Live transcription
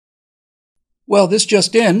Well, this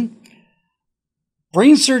just in.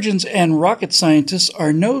 Brain surgeons and rocket scientists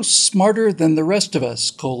are no smarter than the rest of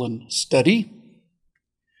us, study.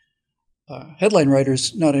 Headline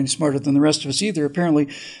writer's not any smarter than the rest of us either, apparently.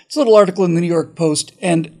 It's a little article in the New York Post,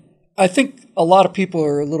 and I think a lot of people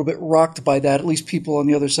are a little bit rocked by that, at least people on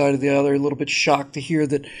the other side of the aisle are a little bit shocked to hear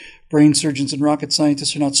that brain surgeons and rocket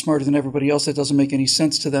scientists are not smarter than everybody else. That doesn't make any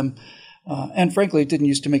sense to them. And frankly, it didn't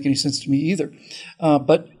used to make any sense to me either.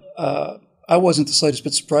 But I wasn't the slightest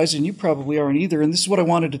bit surprised, and you probably aren't either. And this is what I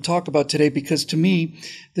wanted to talk about today, because to me,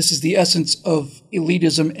 this is the essence of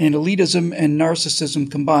elitism and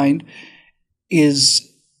narcissism combined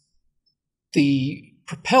is the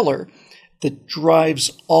propeller that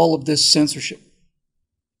drives all of this censorship.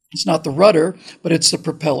 It's not the rudder, but it's the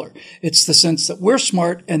propeller. It's the sense that we're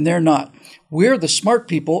smart and they're not. We're the smart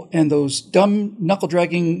people, and those dumb,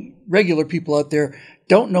 knuckle-dragging regular people out there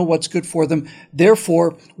don't know what's good for them.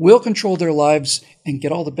 Therefore, we'll control their lives and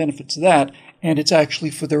get all the benefits of that, and it's actually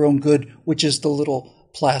for their own good, which is the little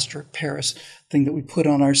plaster of Paris thing that we put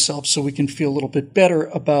on ourselves so we can feel a little bit better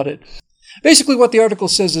about it. Basically, what the article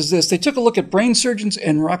says is this. They took a look at brain surgeons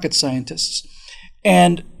and rocket scientists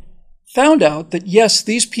and found out that, yes,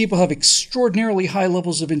 these people have extraordinarily high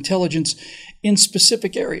levels of intelligence in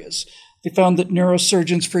specific areas. They found that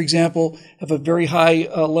neurosurgeons, for example, have a very high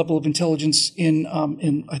level of intelligence in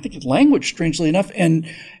I think, in language, strangely enough, and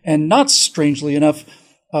not strangely enough,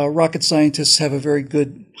 rocket scientists have a very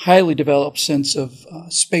good, highly developed sense of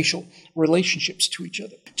spatial relationships to each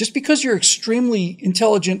other. Just because you're extremely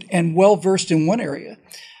intelligent and well-versed in one area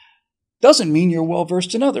doesn't mean you're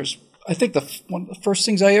well-versed in others. I think one of the first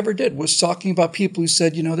things I ever did was talking about people who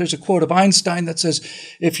said, there's a quote of Einstein that says,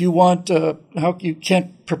 if you want, how you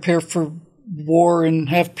can't prepare for war and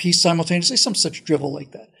have peace simultaneously, some such drivel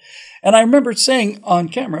like that. And I remember saying on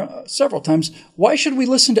camera several times, why should we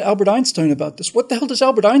listen to Albert Einstein about this? What the hell does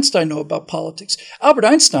Albert Einstein know about politics? Albert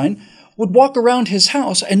Einstein would walk around his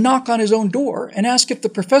house and knock on his own door and ask if the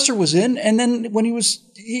professor was in. And then when he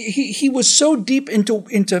was so deep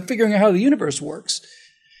into figuring out how the universe works,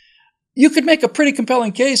 you could make a pretty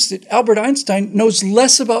compelling case that Albert Einstein knows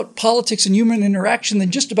less about politics and human interaction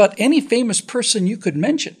than just about any famous person you could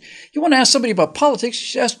mention. You want to ask somebody about politics, you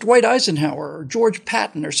should ask Dwight Eisenhower or George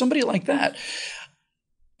Patton or somebody like that.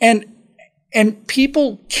 And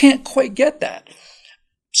people can't quite get that.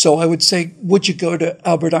 So I would say, would you go to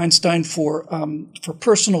Albert Einstein for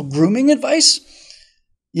personal grooming advice?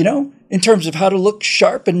 In terms of how to look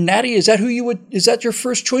sharp and natty, is that your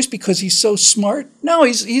first choice because he's so smart? No,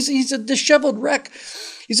 he's a disheveled wreck.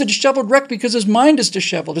 He's a disheveled wreck because his mind is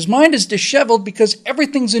disheveled. His mind is disheveled because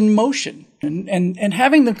everything's in motion. And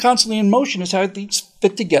having them constantly in motion is how things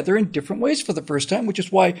fit together in different ways for the first time, which is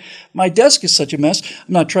why my desk is such a mess.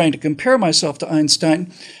 I'm not trying to compare myself to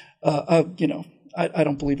Einstein. I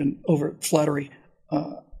don't believe in overt flattery.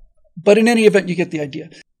 But in any event, you get the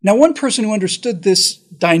idea. Now, one person who understood this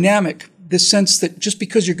dynamic, this sense that just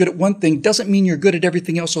because you're good at one thing doesn't mean you're good at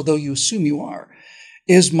everything else, although you assume you are,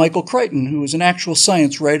 is Michael Crichton, who is an actual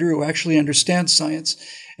science writer who actually understands science.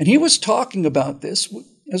 And he was talking about this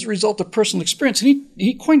as a result of personal experience. And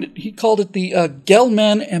he coined it. He called it the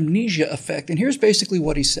Gell-Mann amnesia effect. And here's basically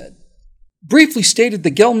what he said. Briefly stated, the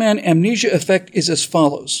Gell-Mann amnesia effect is as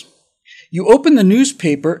follows. You open the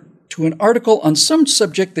newspaper to an article on some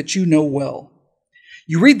subject that you know well.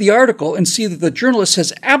 You read the article and see that the journalist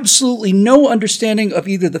has absolutely no understanding of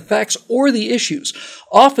either the facts or the issues.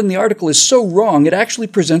 Often the article is so wrong it actually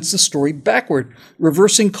presents the story backward,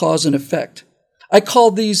 reversing cause and effect. I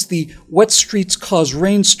call these the wet streets cause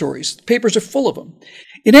rain stories. The papers are full of them.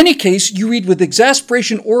 In any case, you read with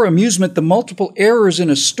exasperation or amusement the multiple errors in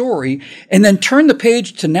a story, and then turn the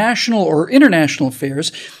page to national or international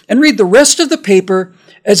affairs and read the rest of the paper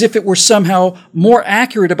as if it were somehow more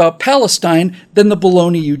accurate about Palestine than the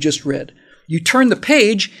baloney you just read. You turn the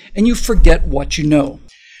page and you forget what you know.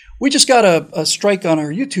 We just got a strike on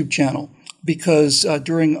our YouTube channel because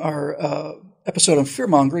during our episode on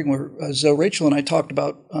fear-mongering, where Zoe, Rachel, and I talked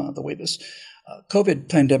about the way this COVID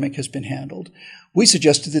pandemic has been handled, we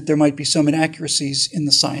suggested that there might be some inaccuracies in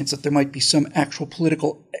the science, that there might be some actual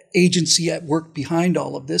political agency at work behind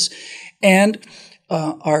all of this. And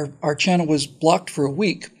our channel was blocked for a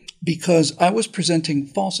week because I was presenting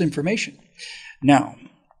false information. Now,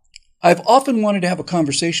 I've often wanted to have a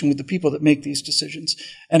conversation with the people that make these decisions,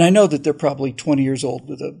 and I know that they're probably 20 years old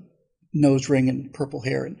with a nose ring and purple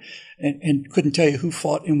hair and couldn't tell you who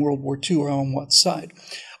fought in World War II or on what side.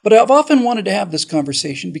 But I've often wanted to have this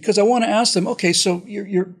conversation because I want to ask them, okay, so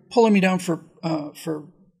you're pulling me down for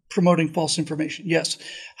promoting false information. Yes.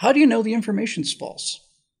 How do you know the information's false?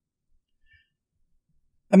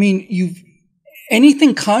 I mean,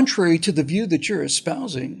 Anything contrary to the view that you're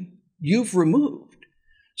espousing, you've removed.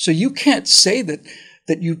 So you can't say that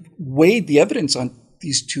you've weighed the evidence on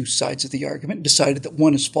these two sides of the argument and decided that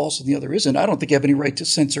one is false and the other isn't. I don't think you have any right to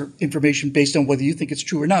censor information based on whether you think it's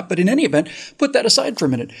true or not. But in any event, put that aside for a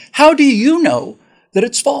minute. How do you know that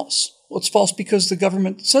it's false? Well, it's false because the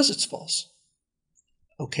government says it's false.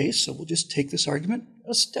 Okay, so we'll just take this argument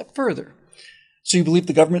a step further. So you believe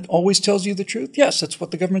the government always tells you the truth? Yes, that's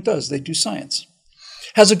what the government does. They do science.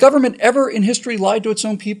 Has a government ever in history lied to its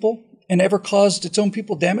own people and ever caused its own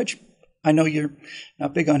people damage? I know you're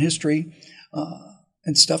not big on history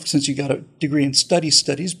and stuff since you got a degree in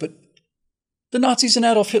studies, but the Nazis and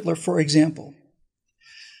Adolf Hitler, for example.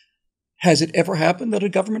 Has it ever happened that a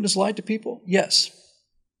government has lied to people? Yes.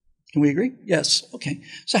 Can we agree? Yes. Okay.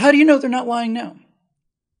 So how do you know they're not lying now?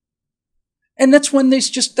 And that's when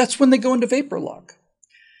they go into vapor lock.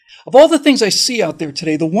 Of all the things I see out there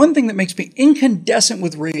today, the one thing that makes me incandescent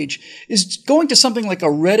with rage is going to something like a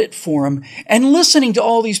Reddit forum and listening to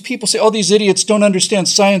all these people say, oh, these idiots don't understand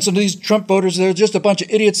science, and these Trump voters, they're just a bunch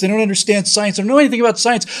of idiots. They don't understand science. They don't know anything about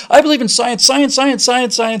science. I believe in science.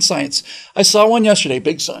 I saw one yesterday,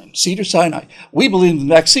 big sign, Cedars-Sinai. We believe in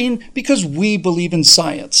the vaccine because we believe in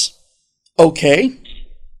science. Okay,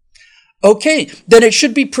 then it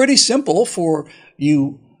should be pretty simple for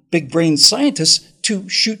you big brain scientists to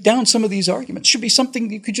shoot down some of these arguments. It should be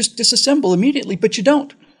something you could just disassemble immediately, but you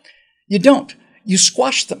don't. You don't. You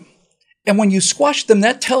squash them. And when you squash them,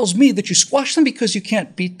 that tells me that you squash them because you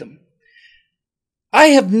can't beat them. I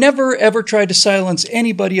have never, ever tried to silence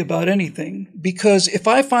anybody about anything because if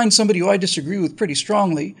I find somebody who I disagree with pretty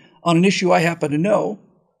strongly on an issue I happen to know,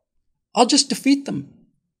 I'll just defeat them.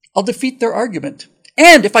 I'll defeat their argument.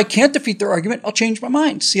 And if I can't defeat their argument, I'll change my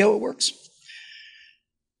mind, see how it works.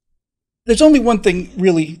 There's only one thing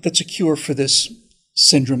really that's a cure for this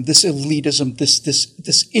syndrome, this elitism,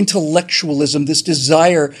 this intellectualism, this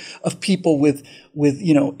desire of people with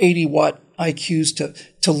 80-watt IQs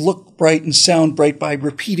to look bright and sound bright by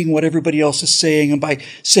repeating what everybody else is saying and by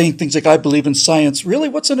saying things like, I believe in science. Really,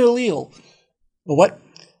 what's an allele? A what?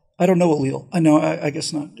 I don't know allele. I know, I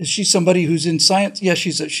guess not. Is she somebody who's in science? Yeah,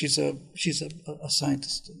 she's a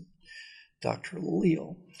scientist, Dr.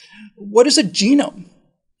 Allele. What is a genome?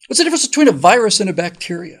 What's the difference between a virus and a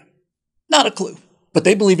bacteria? Not a clue. But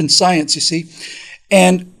they believe in science, you see.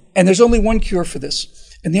 And there's only one cure for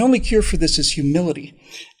this. And the only cure for this is humility.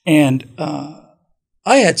 And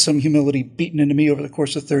I had some humility beaten into me over the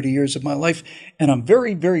course of 30 years of my life, and I'm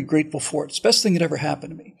very, very grateful for it. It's the best thing that ever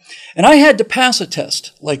happened to me. And I had to pass a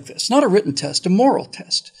test like this, not a written test, a moral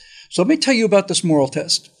test. So let me tell you about this moral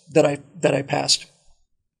test that I passed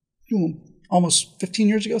almost 13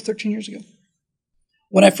 years ago.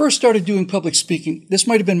 When I first started doing public speaking, this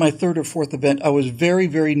might have been my third or fourth event. I was very,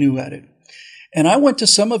 very new at it. And I went to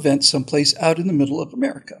some event someplace out in the middle of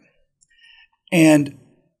America. And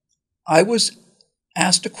I was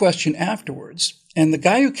asked a question afterwards, and the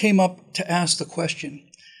guy who came up to ask the question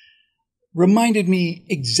reminded me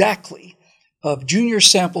exactly of Junior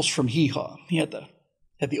Samples from Hee Haw. He had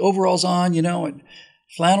the overalls on, and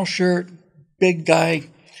flannel shirt, big guy.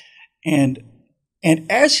 And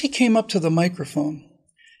as he came up to the microphone,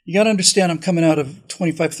 you got to understand I'm coming out of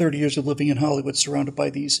 25, 30 years of living in Hollywood surrounded by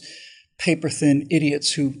these paper-thin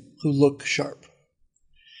idiots who look sharp.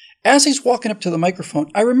 As he's walking up to the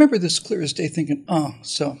microphone, I remember this clear as day thinking,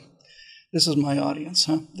 so this is my audience,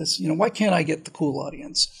 huh? This, why can't I get the cool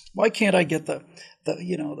audience? Why can't I get the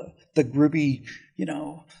groovy,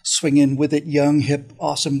 swinging with it, young, hip,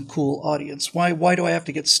 awesome, cool audience? Why do I have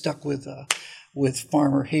to get stuck with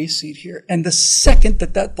Farmer Hayseed here? And the second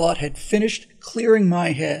that thought had finished clearing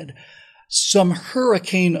my head, some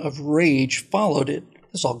hurricane of rage followed it.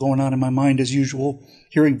 This is all going on in my mind as usual,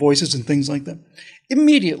 hearing voices and things like that.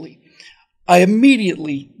 I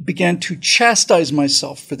immediately began to chastise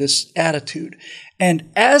myself for this attitude. And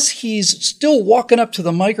as he's still walking up to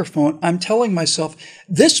the microphone, I'm telling myself,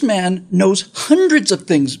 this man knows hundreds of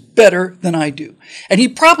things better than I do. And he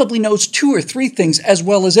probably knows 2 or 3 things as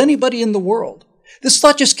well as anybody in the world. This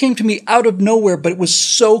thought just came to me out of nowhere, but it was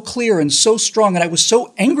so clear and so strong, and I was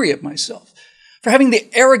so angry at myself for having the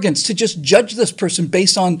arrogance to just judge this person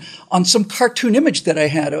based on some cartoon image that I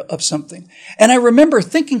had of something. And I remember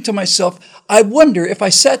thinking to myself, I wonder if I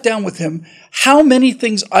sat down with him, how many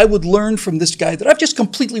things I would learn from this guy that I've just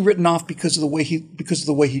completely written off because of the way he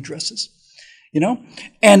dresses.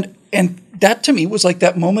 And that to me was like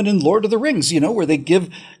that moment in Lord of the Rings, where they give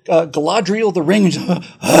Galadriel the ring.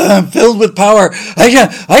 I'm filled with power.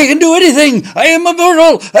 I can do anything. I am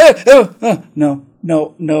immortal. No. Here,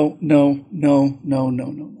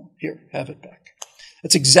 have it back.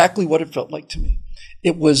 That's exactly what it felt like to me.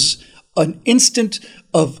 It was an instant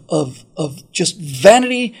of just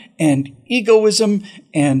vanity and egoism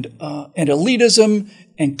and elitism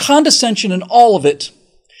and condescension and all of it.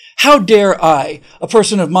 How dare I, a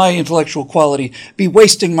person of my intellectual quality, be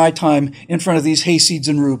wasting my time in front of these hayseeds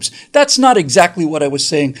and rubes? That's not exactly what I was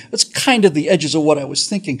saying. That's kind of the edges of what I was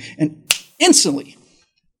thinking. And instantly,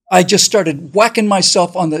 I just started whacking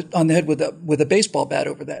myself on the head with a baseball bat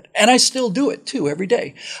over that. And I still do it too every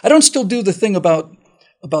day. I don't still do the thing about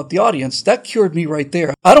the audience. That cured me right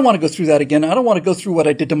there. I don't want to go through that again. I don't want to go through what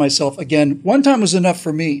I did to myself again. One time was enough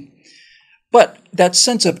for me. But that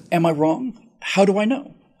sense of, am I wrong? How do I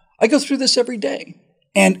know? I go through this every day.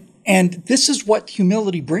 And this is what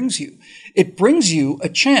humility brings you. It brings you a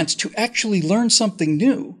chance to actually learn something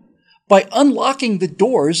new by unlocking the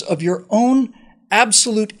doors of your own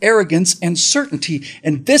absolute arrogance and certainty.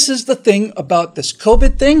 And this is the thing about this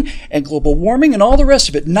COVID thing and global warming and all the rest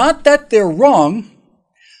of it. Not that they're wrong,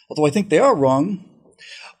 although I think they are wrong,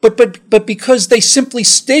 but because they simply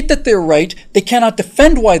state that they're right, they cannot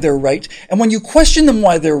defend why they're right. And when you question them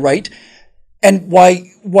why they're right, and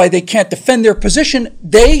why they can't defend their position,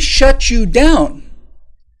 they shut you down.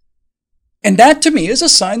 And that to me is a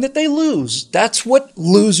sign that they lose. That's what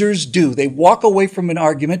losers do. They walk away from an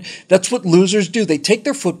argument. That's what losers do. They take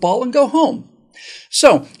their football and go home.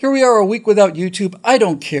 So here we are a week without YouTube. I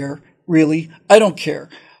don't care, really. I don't care.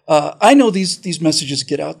 I know these messages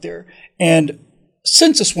get out there. And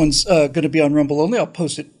since this one's going to be on Rumble only, I'll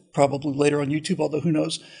post it probably later on YouTube, although who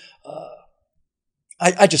knows.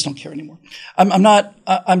 I just don't care anymore.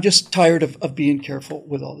 I'm just tired of being careful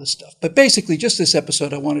with all this stuff. But basically, just this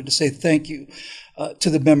episode, I wanted to say thank you to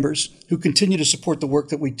the members who continue to support the work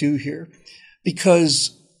that we do here,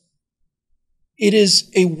 because it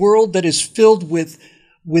is a world that is filled with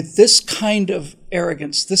this kind of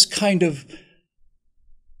arrogance, this kind of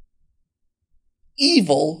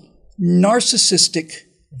evil, narcissistic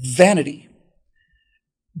vanity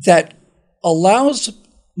that allows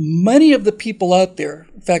many of the people out there,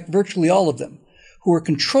 in fact, virtually all of them, who are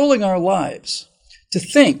controlling our lives, to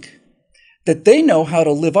think that they know how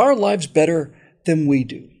to live our lives better than we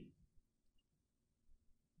do.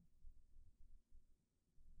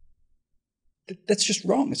 That's just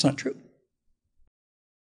wrong. It's not true.